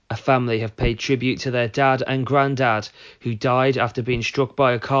family have paid tribute to their dad and granddad, who died after being struck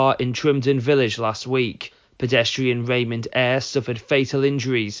by a car in Trimdon village last week. Pedestrian Raymond Eyre suffered fatal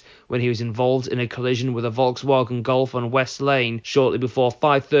injuries when he was involved in a collision with a Volkswagen Golf on West Lane shortly before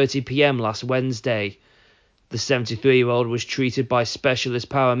 5:30 p.m. last Wednesday. The 73-year-old was treated by specialist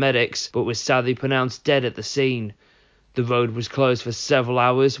paramedics but was sadly pronounced dead at the scene. The road was closed for several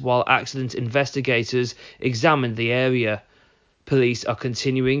hours while accident investigators examined the area. Police are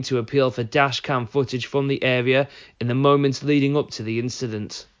continuing to appeal for dashcam footage from the area in the moments leading up to the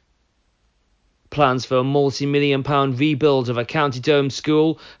incident. Plans for a multi-million-pound rebuild of a county dome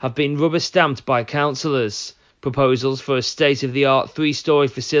school have been rubber-stamped by councillors. Proposals for a state-of-the-art 3-storey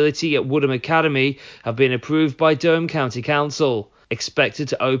facility at Woodham Academy have been approved by Durham County Council. Expected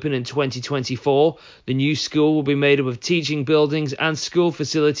to open in 2024, the new school will be made up of teaching buildings and school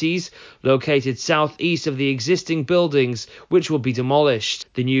facilities located southeast of the existing buildings, which will be demolished.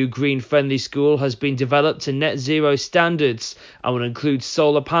 The new green-friendly school has been developed to net zero standards and will include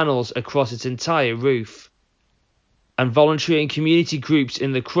solar panels across its entire roof. And voluntary and community groups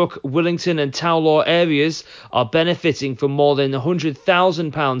in the Crook, Willington and Towlaw areas are benefiting from more than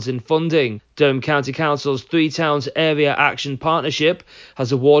 £100,000 in funding. Durham County Council's Three Towns Area Action Partnership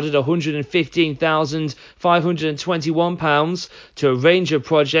has awarded £115,521 to a range of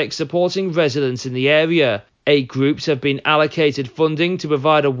projects supporting residents in the area. 8 groups have been allocated funding to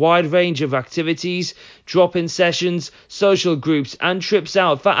provide a wide range of activities, drop-in sessions, social groups and trips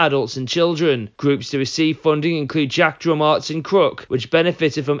out for adults and children. Groups to receive funding include Jack Drum Arts in Crook, which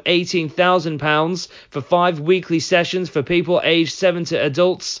benefited from £18,000 for 5 weekly sessions for people aged 7 to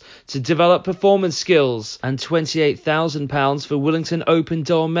adults to develop performance skills, and £28,000 for Willington Open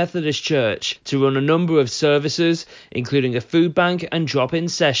Door Methodist Church to run a number of services, including a food bank and drop-in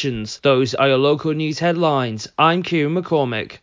sessions. Those are your local news headlines. I'm Kieran McCormick.